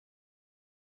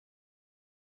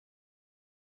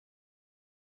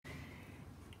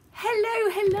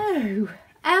Hello.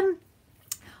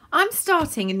 I'm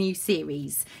starting a new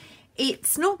series.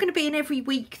 It's not going to be an every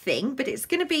week thing, but it's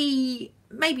going to be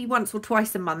maybe once or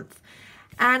twice a month.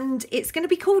 And it's going to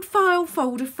be called File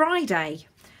Folder Friday.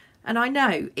 And I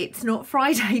know it's not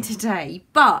Friday today,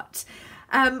 but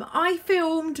I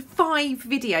filmed 5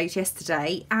 videos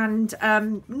yesterday, and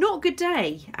not a good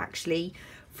day actually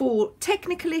for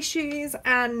technical issues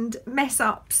and mess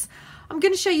ups. I'm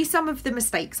going to show you some of the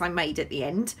mistakes I made at the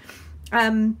end.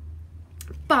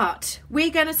 But we're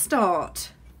going to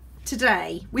start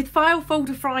today with File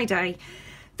Folder Friday.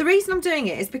 The reason I'm doing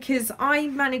it is because I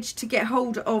managed to get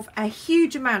hold of a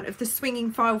huge amount of the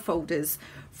swinging file folders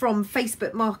from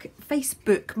Facebook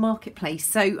Marketplace.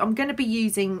 So I'm going to be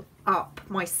using up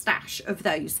my stash of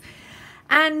those.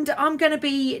 And I'm going to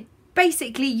be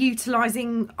basically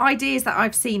utilising ideas that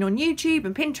I've seen on YouTube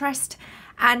and Pinterest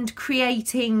and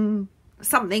creating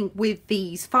something with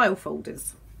these file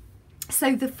folders.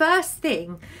 So the first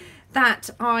thing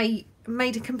that I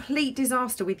made a complete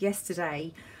disaster with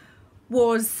yesterday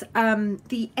was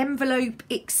the envelope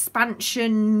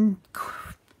expansion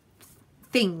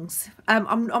things.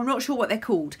 I'm not sure what they're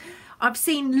called. I've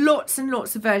seen lots and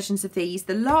lots of versions of these.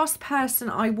 The last person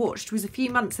I watched was a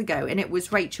few months ago, and it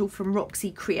was Rachel from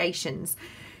Roxy Creations.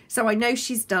 So I know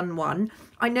she's done one.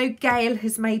 I know Gail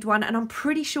has made one, and I'm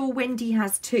pretty sure Wendy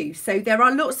has too. So there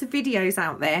are lots of videos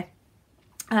out there.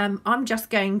 I'm just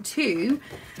going to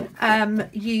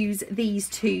use these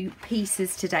 2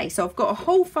 pieces today. So I've got a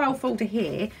whole file folder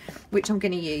here, which I'm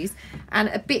going to use, and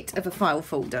a bit of a file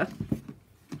folder.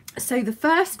 So the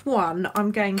first one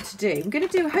I'm going to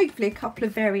do hopefully a couple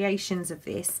of variations of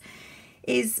this,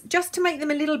 is just to make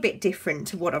them a little bit different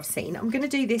to what I've seen. I'm going to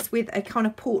do this with a kind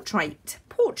of portrait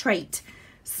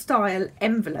style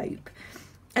envelope.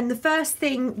 And the first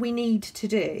thing we need to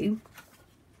do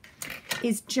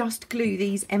is just glue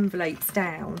these envelopes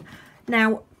down.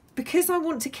 Now, because I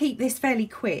want to keep this fairly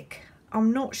quick,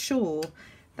 I'm not sure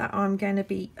that I'm going to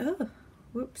be,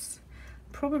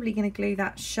 probably going to glue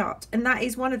that shut. And that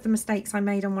is one of the mistakes I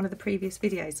made on one of the previous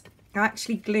videos. I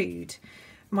actually glued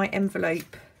my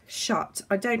envelope shut.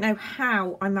 I don't know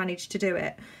how I managed to do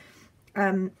it,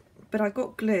 but I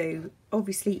got glue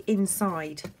obviously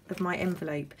inside of my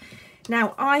envelope.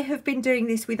 Now, I have been doing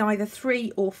this with either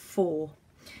 3 or 4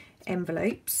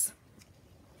 envelopes.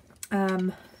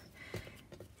 I'm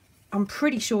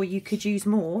pretty sure you could use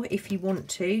more if you want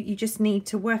to. You just need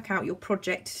to work out your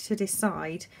project to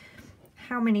decide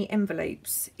how many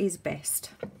envelopes is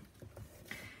best.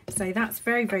 So that's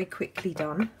very, very quickly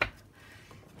done.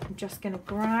 I'm just going to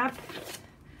grab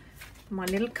my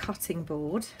little cutting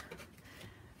board,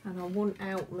 and I want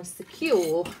out my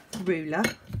secure ruler,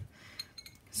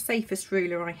 safest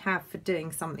ruler I have for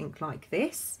doing something like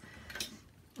this.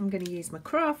 I'm going to use my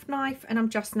craft knife, and I'm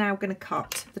just now going to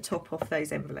cut the top off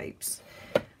those envelopes.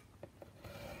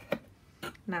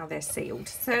 Now they're sealed,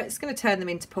 so it's going to turn them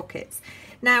into pockets.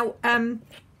 Now,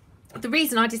 the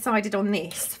reason I decided on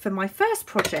this for my first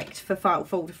project for File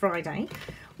Folder Friday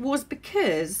was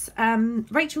because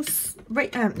Michele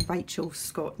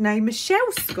Scott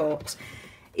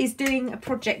is doing a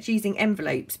project using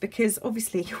envelopes, because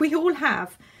obviously we all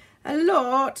have a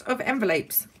lot of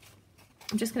envelopes.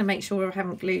 I'm just going to make sure I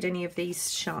haven't glued any of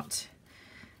these shut.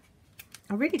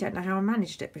 I really don't know how I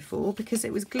managed it before, because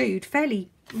it was glued fairly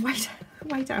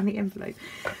way down the envelope.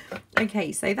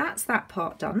 Okay, so that's that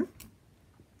part done.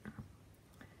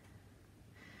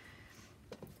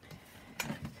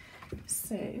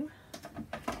 So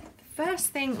the first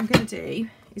thing I'm going to do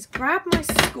is grab my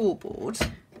scoreboard.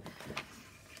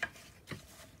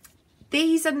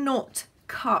 These are not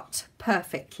cut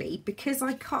perfectly because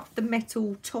I cut the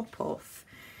metal top off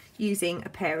using a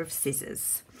pair of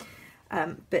scissors.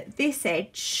 But this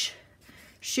edge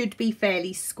should be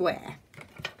fairly square.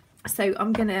 So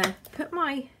I'm going to put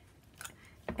my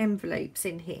envelopes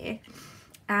in here,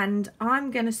 and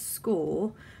I'm going to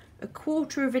score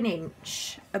 1/4 of an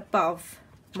inch above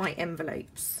my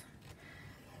envelopes.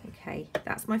 Okay,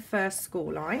 that's my first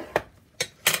score line.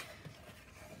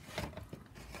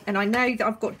 And I know that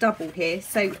I've got double here,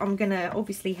 so I'm going to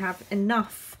obviously have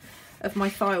enough of my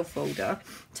file folder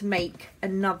to make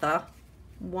another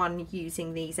one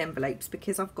using these envelopes,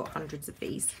 because I've got hundreds of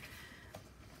these.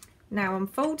 Now I'm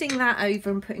folding that over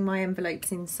and putting my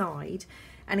envelopes inside,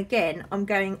 and again I'm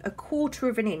going 1/4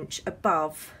 of an inch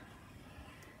above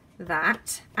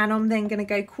that, and I'm then going to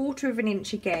go 1/4 of an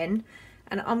inch again,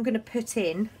 and I'm going to put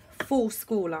in 4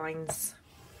 score lines.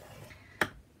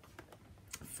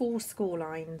 4 score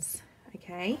lines,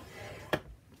 okay,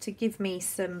 to give me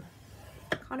some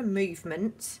kind of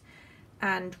movement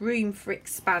and room for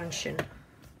expansion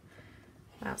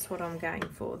That's what I'm going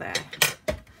for there.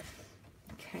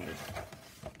 Okay.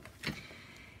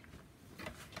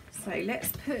 So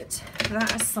let's put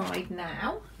that aside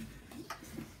now.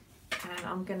 And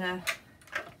I'm gonna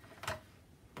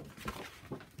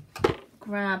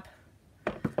grab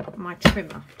my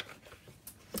trimmer.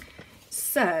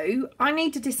 So I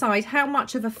need to decide how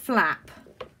much of a flap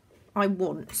I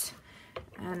want.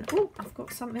 And oh, I've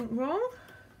got something wrong.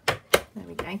 There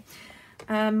we go.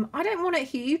 I don't want it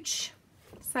huge,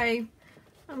 so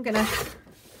I'm gonna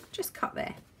just cut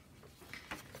there.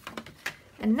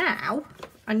 And now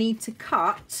I need to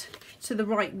cut to the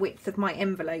right width of my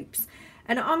envelopes,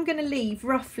 and I'm going to leave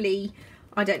roughly,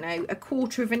 I don't know,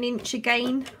 1/4 inch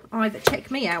again. Either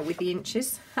check me out with the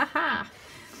inches. Haha.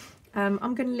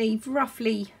 I'm going to leave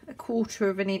roughly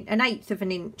 1/4 inch,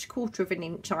 1/8 inch, 1/4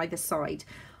 inch either side.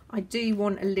 I do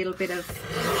want a little bit of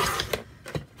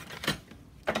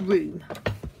room.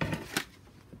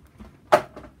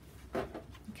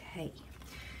 Okay,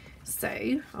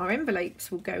 so our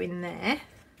envelopes will go in there.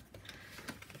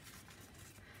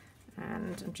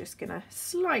 And I'm just going to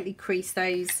slightly crease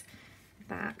those.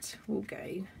 That will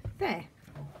go there.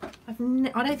 I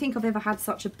don't think I've ever had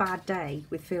such a bad day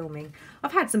with filming.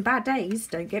 I've had some bad days,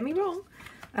 don't get me wrong,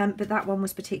 but that one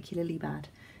was particularly bad.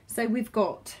 So we've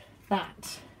got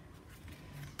that.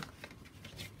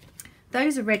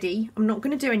 Those are ready. I'm not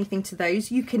going to do anything to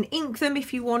those. You can ink them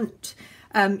if you want.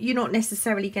 You're not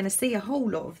necessarily going to see a whole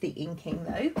lot of the inking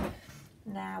though.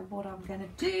 Now what I'm going to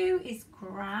do is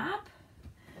grab...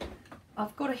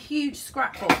 I've got a huge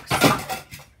scrap box.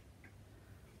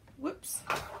 Whoops.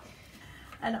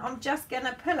 And I'm just going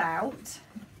to pull out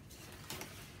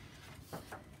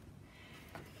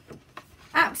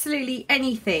absolutely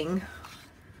anything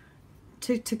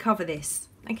to cover this.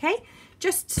 Okay?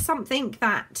 Just something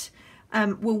that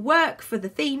will work for the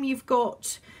theme you've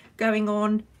got going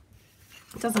on.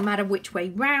 It doesn't matter which way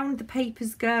round the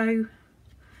papers go.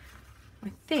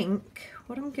 I think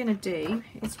what I'm going to do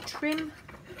is trim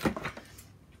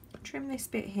this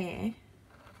bit here.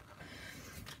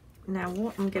 Now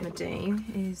what I'm going to do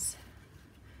is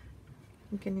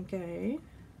I'm going to go,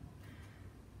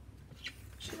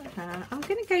 I'm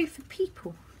going to go for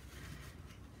people.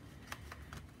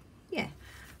 Yeah,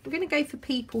 I'm going to go for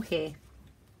people here.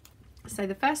 So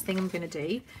the first thing I'm going to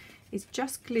do is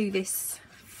just glue this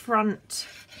front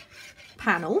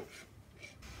panel.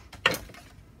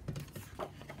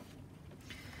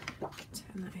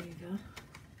 Turn that over.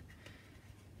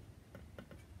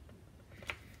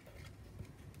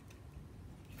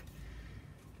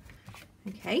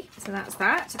 Okay, so that's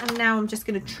that, and now I'm just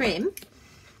going to trim.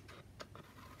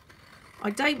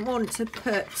 I don't want to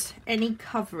put any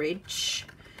coverage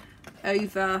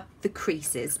over the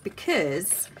creases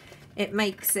because it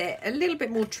makes it a little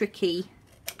bit more tricky.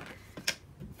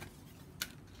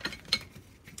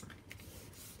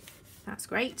 That's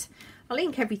great. I'll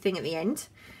ink everything at the end.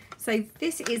 So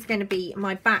this is going to be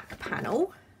my back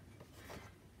panel,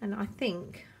 and I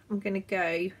think I'm going to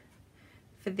go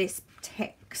for this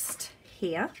text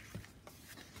here.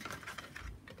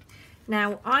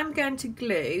 Now I'm going to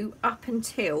glue up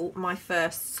until my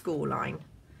first score line.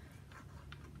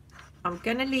 I'm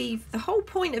going to leave, the whole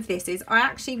point of this is I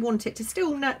actually want it to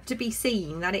still not to be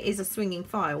seen that it is a swinging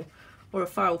file or a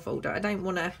file folder. I don't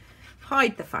want to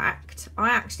hide the fact. I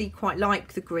actually quite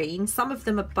like the green. Some of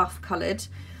them are buff coloured,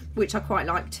 which I quite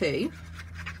like too.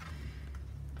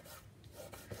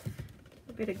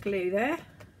 A bit of glue there.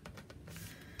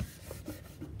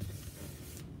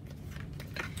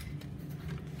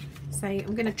 So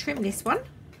I'm going to trim this one.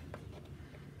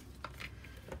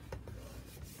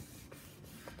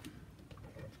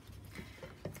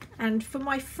 And for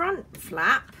my front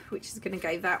flap, which is going to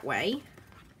go that way,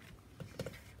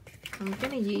 I'm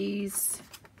going to use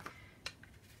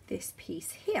this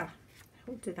piece here.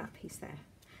 We'll do that piece there.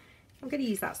 I'm going to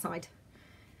use that side.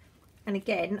 And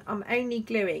again, I'm only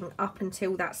gluing up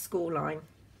until that score line.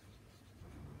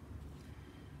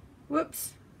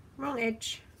 Whoops, wrong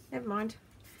edge. Never mind.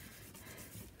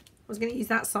 I was going to use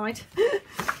that side.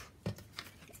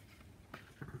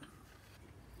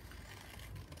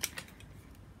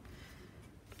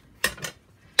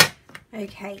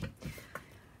 Okay,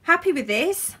 happy with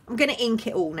this. I'm going to ink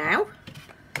it all now.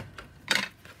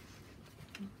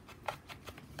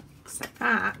 So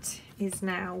that is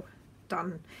now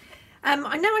done. I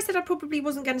know I said I probably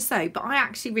wasn't going to sew, but I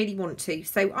actually really want to.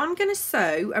 So I'm going to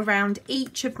sew around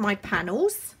each of my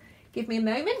panels. Give me a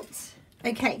moment.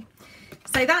 Okay,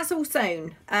 so that's all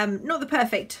sewn. Not the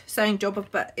perfect sewing job,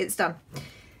 but it's done.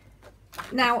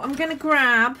 Now I'm going to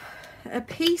grab a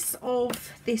piece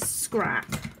of this scrap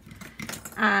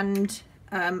and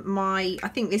I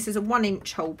think this is a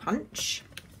 1-inch hole punch.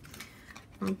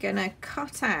 I'm gonna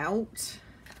cut out,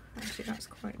 actually that's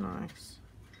quite nice,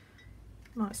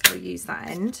 might as well use that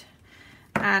end,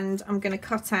 and I'm gonna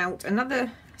cut out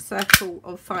another circle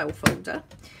of file folder,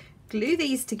 glue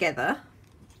these together,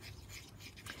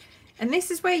 and this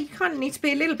is where you kind of need to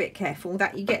be a little bit careful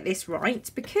that you get this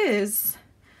right, because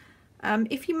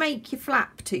if you make your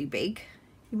flap too big,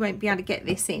 you won't be able to get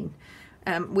this in,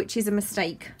 which is a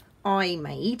mistake I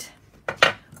made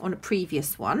on a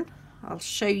previous one. I'll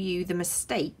show you the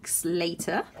mistakes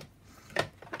later.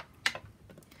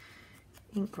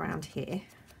 Ink round here.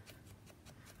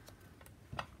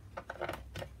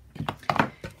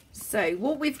 So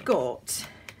what we've got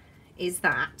is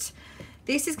that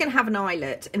this is going to have an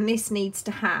eyelet, and this needs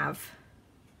to have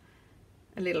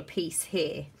a little piece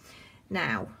here.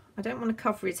 Now, I don't want to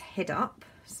cover his head up,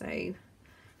 so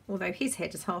although his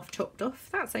head is half chopped off,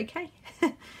 that's okay.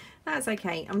 That's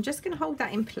okay. I'm just going to hold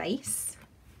that in place.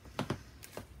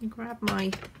 Grab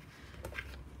my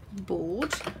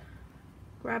board,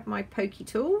 grab my pokey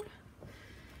tool,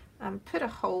 and put a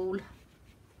hole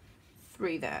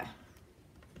through there,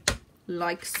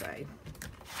 like so.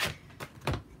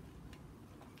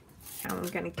 And I'm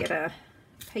going to get a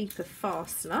paper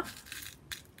fastener.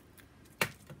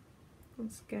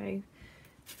 Let's go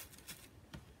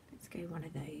one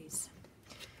of those.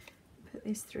 Put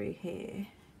this through here.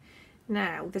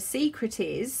 Now, the secret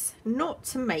is not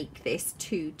to make this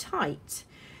too tight.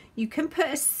 You can put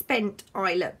a spent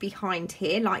eyelet behind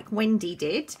here like Wendy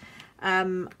did.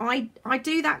 I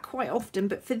do that quite often,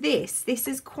 but for this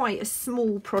is quite a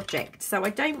small project, so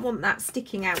I don't want that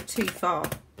sticking out too far.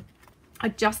 I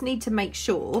just need to make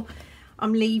sure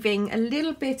I'm leaving a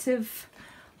little bit of,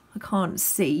 I can't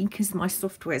see because my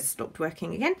software's stopped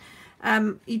working again.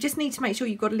 You just need to make sure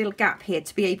you've got a little gap here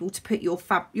to be able to put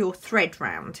your thread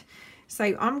round.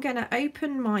 So I'm going to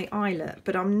open my eyelet,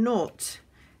 but I'm not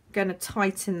going to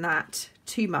tighten that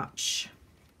too much.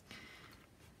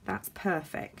 That's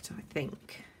perfect, I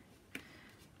think.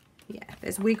 Yeah,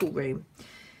 there's wiggle room.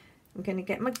 I'm going to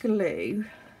get my glue.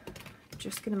 I'm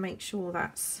just going to make sure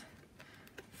that's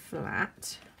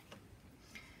flat.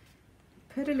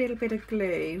 Put a little bit of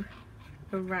glue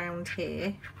around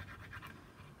here.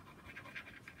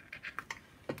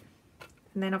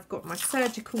 And then I've got my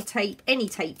surgical tape, any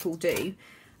tape will do.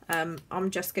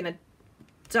 I'm just going to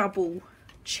double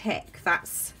check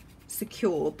that's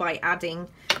secure by adding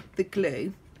the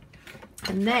glue.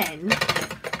 And then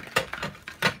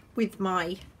with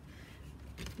my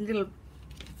little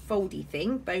foldy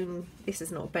thing, this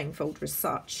is not a bone folder as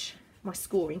such, my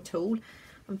scoring tool,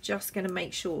 I'm just going to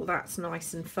make sure that's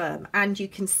nice and firm. And you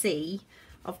can see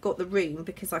I've got the room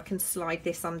because I can slide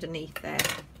this underneath there.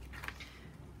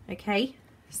 Okay,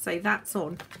 so that's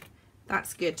on,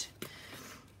 that's good.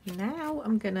 Now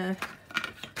I'm gonna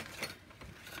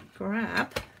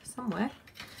grab somewhere,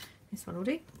 this one will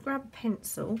do, grab a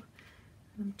pencil,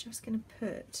 and I'm just gonna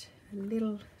put a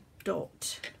little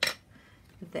dot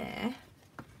there.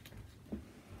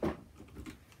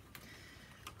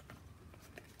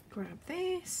 Grab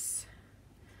this,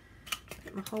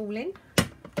 put my hole in.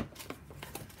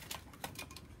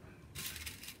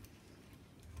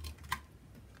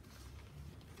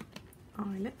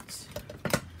 Eyelet,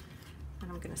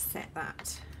 and I'm going to set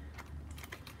that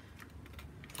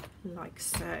like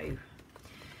so.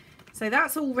 So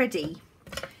that's all ready.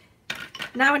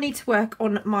 Now I need to work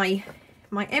on my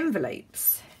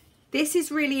envelopes. This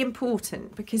is really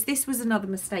important because this was another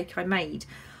mistake I made.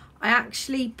 I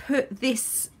actually put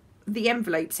the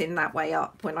envelopes in that way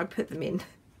up when I put them in.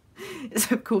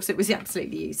 So of course it was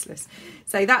absolutely useless.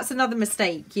 So that's another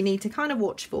mistake you need to kind of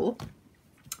watch for.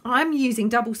 I'm using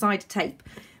double-sided tape,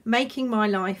 making my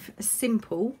life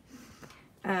simple.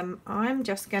 I'm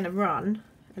just going to run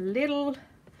a little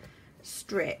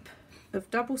strip of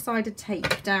double-sided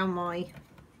tape down my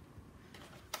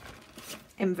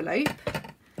envelope,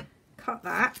 cut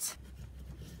that,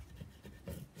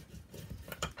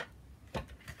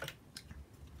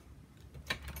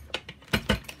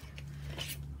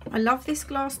 I love this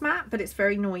glass mat, but it's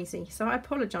very noisy, so I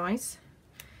apologise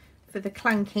for the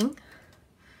clanking.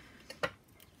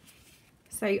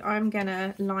 So I'm going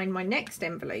to line my next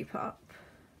envelope up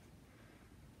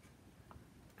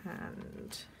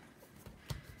and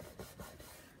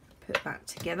put that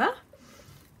together,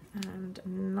 and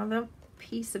another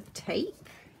piece of tape.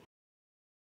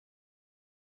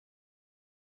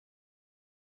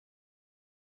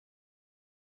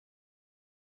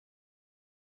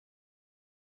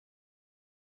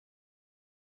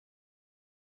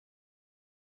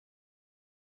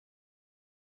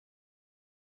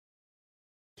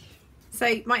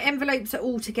 So my envelopes are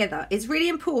all together. It's really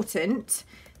important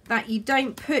that you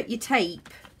don't put your tape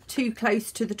too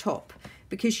close to the top,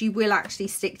 because you will actually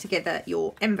stick together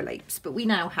your envelopes. But we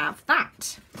now have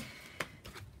that.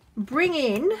 Bring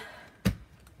in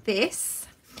this.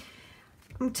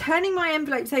 I'm turning my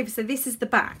envelopes over, so this is the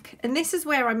back, and this is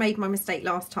where I made my mistake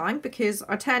last time, because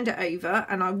I turned it over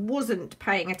and I wasn't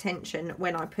paying attention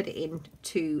when I put it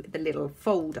into the little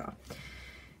folder.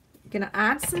 I'm going to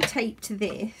add some tape to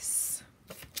this,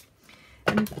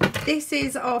 and this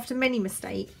is, after many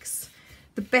mistakes,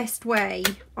 the best way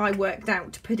I worked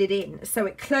out to put it in so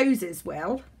it closes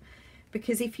well,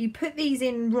 because if you put these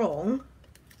in wrong,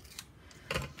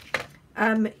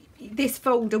 this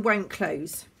folder won't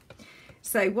close.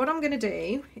 So what I'm going to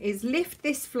do is lift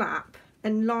this flap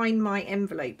and line my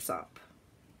envelopes up,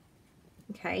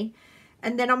 okay,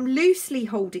 and then I'm loosely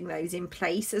holding those in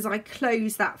place as I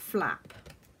close that flap,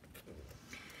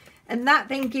 and that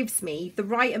then gives me the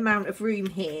right amount of room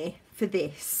here for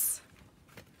this.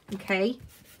 Okay,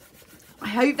 I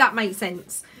hope that makes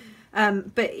sense,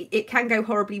 but it can go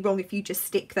horribly wrong if you just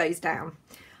stick those down.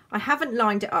 I haven't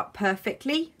lined it up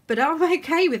perfectly, but I'm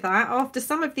okay with that. After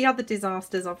some of the other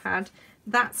disasters I've had,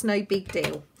 that's no big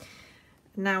deal.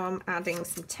 Now I'm adding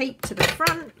some tape to the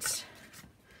front.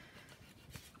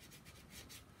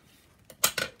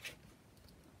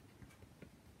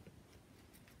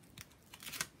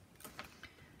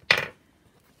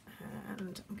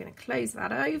 And I'm going to close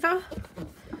that over.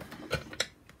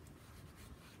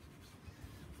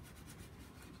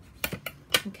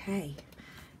 Okay,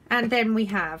 and then we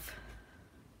have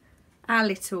our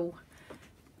little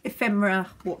ephemera,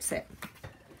 what's it?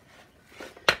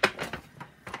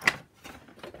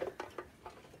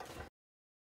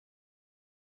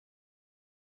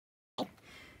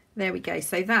 There we go,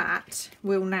 so that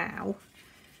will now,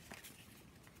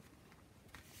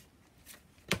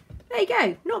 there you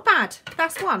go, not bad,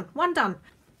 that's one done.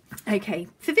 Okay,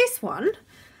 for this one,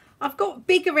 I've got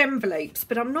bigger envelopes,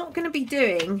 but I'm not going to be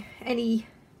doing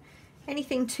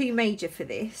anything too major for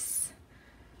this.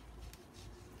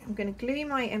 I'm going to glue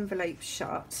my envelope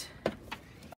shut.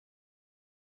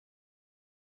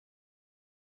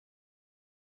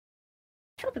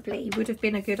 Probably would have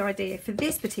been a good idea for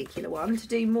this particular one to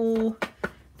do more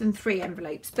than 3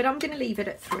 envelopes, but I'm going to leave it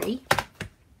at 3.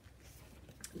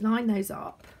 Line those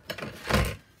up.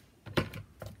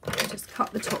 Just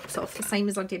cut the tops off the same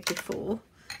as I did before.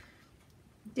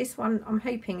 This one I'm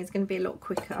hoping is going to be a lot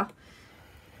quicker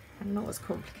and not as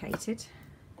complicated.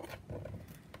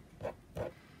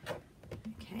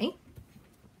 Okay.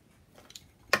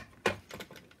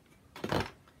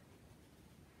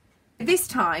 This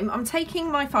time I'm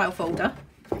taking my file folder.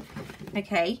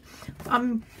 Okay,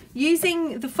 I'm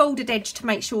using the folded edge to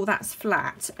make sure that's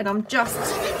flat, and I'm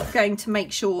just going to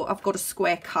make sure I've got a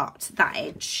square cut that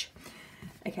edge.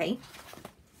 Okay,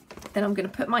 then I'm going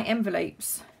to put my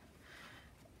envelopes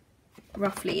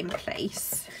roughly in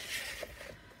place.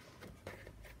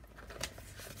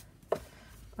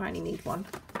 I only need one.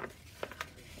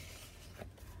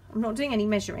 I'm not doing any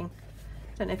measuring.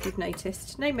 Don't know if you've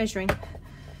noticed. No measuring.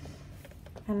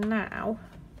 And now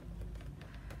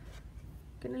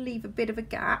I'm going to leave a bit of a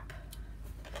gap,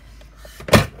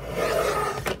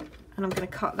 and I'm going to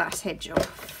cut that edge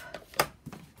off.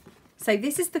 So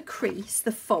this is the crease,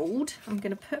 the fold. I'm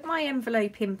going to put my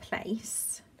envelope in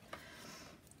place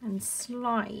and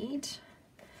slide,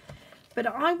 but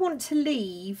I want to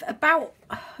leave about,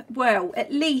 well,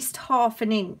 at least ½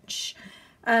 an inch.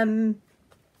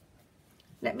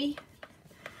 Let me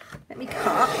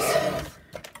cut,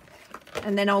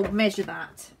 and then I'll measure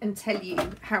that and tell you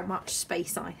how much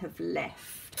space I have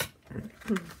left.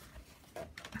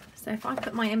 So if I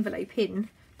put my envelope in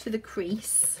to the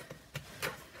crease,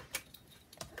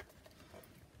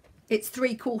 it's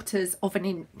 3/4 of an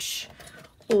inch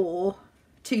or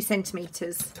 2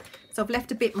 centimetres. So I've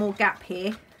left a bit more gap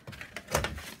here.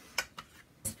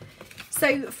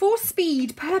 So for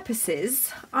speed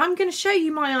purposes, I'm going to show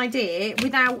you my idea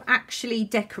without actually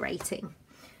decorating.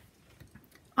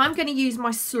 I'm going to use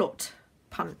my slot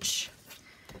punch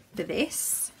for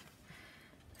this,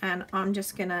 and I'm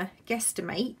just going to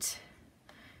guesstimate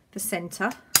the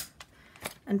centre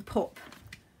and pop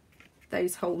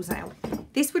those holes out.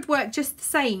 This would work just the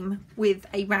same with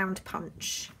a round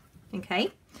punch.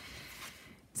 Okay,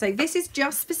 so this is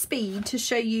just for speed to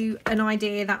show you an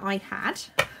idea that I had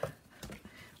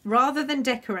rather than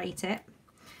decorate it.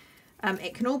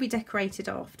 It can all be decorated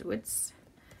afterwards,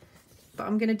 but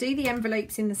I'm going to do the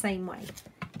envelopes in the same way.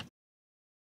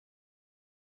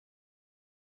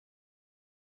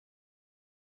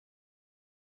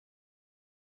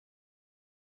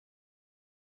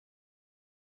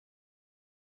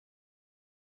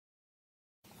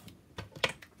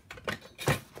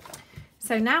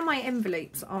 So now my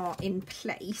envelopes are in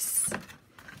place.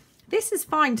 This is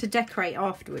fine to decorate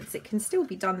afterwards. It can still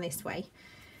be done this way.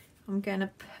 I'm going to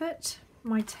put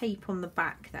my tape on the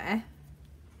back there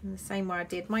in the same way I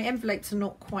did. My envelopes are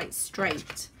not quite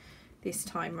straight this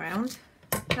time round.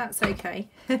 That's okay.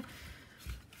 I'm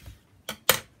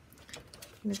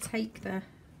going to take the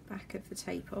back of the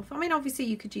tape off. I mean, obviously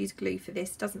you could use glue for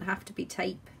this. Doesn't have to be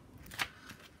tape.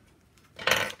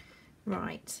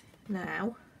 Right,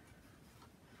 now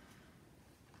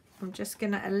I'm just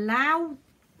going to allow,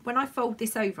 when I fold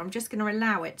this over, I'm just going to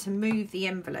allow it to move the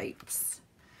envelopes.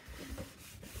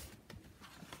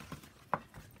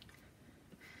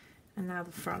 And now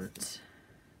the front.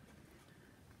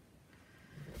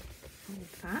 Fold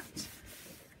that.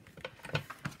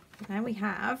 Now we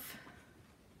have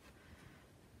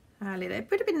our little, it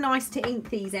would have been nice to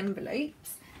ink these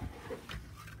envelopes.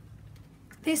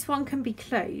 This one can be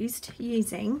closed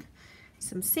using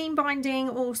some seam binding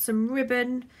or some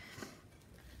ribbon,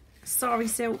 sari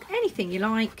silk, anything you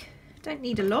like. Don't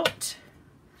need a lot.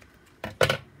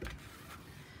 But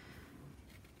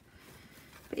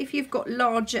if you've got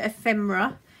larger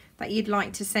ephemera that you'd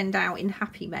like to send out in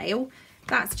Happy Mail,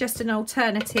 that's just an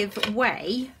alternative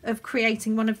way of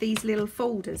creating one of these little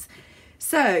folders.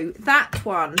 So that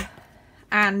one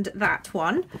and that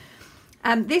one.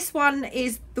 This one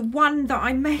is the one that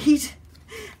I made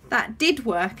that did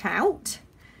work out.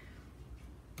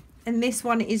 And this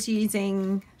one is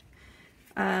using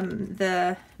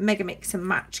the Mega Mix and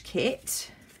Match kit.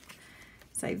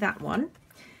 So that one.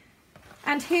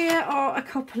 And here are a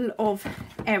couple of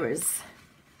errors.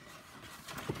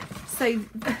 So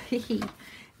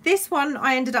this one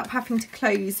I ended up having to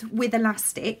close with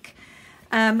elastic.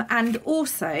 And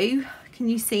also, can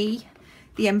you see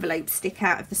the envelopes stick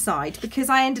out of the side because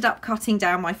I ended up cutting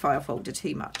down my file folder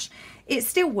too much. It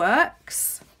still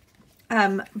works,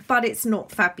 but it's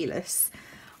not fabulous.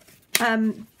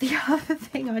 The other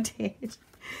thing I did,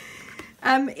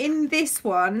 in this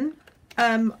one,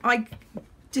 I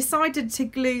decided to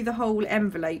glue the whole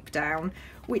envelope down,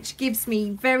 which gives me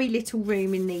very little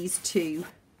room in these two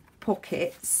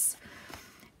pockets.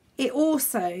 It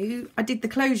also, I did the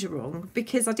closure wrong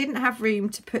because I didn't have room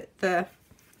to put the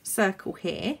circle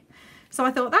here, so I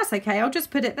thought that's okay, I'll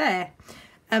just put it there,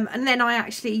 and then I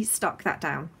actually stuck that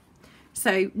down,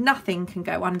 so nothing can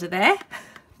go under there.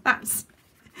 That's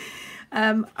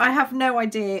I have no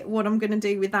idea what I'm going to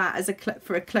do with that as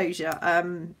for a closure.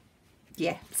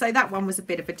 Yeah, so that one was a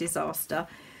bit of a disaster.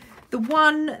 The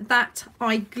one that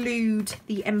I glued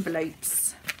the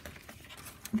envelopes,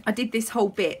 I did this whole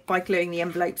bit by gluing the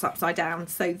envelopes upside down,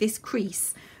 so this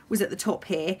crease was at the top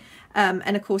here,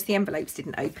 and of course the envelopes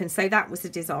didn't open, so that was a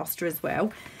disaster as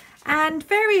well. And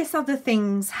various other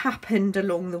things happened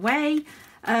along the way,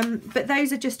 but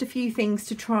those are just a few things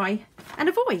to try and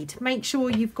avoid. Make sure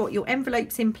you've got your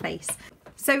envelopes in place.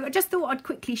 So I just thought I'd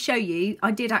quickly show you,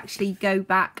 I did actually go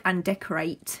back and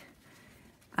decorate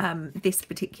this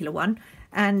particular one,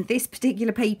 and this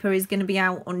particular paper is going to be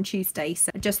out on Tuesday,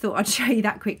 so I just thought I'd show you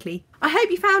that quickly. I hope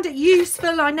you found it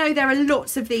useful. I know there are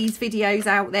lots of these videos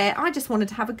out there. I just wanted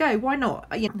to have a go. Why not?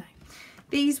 You know,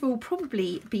 these will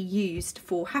probably be used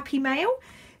for Happy Mail.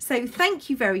 So thank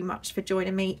you very much for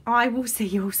joining me. I will see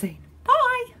you all soon.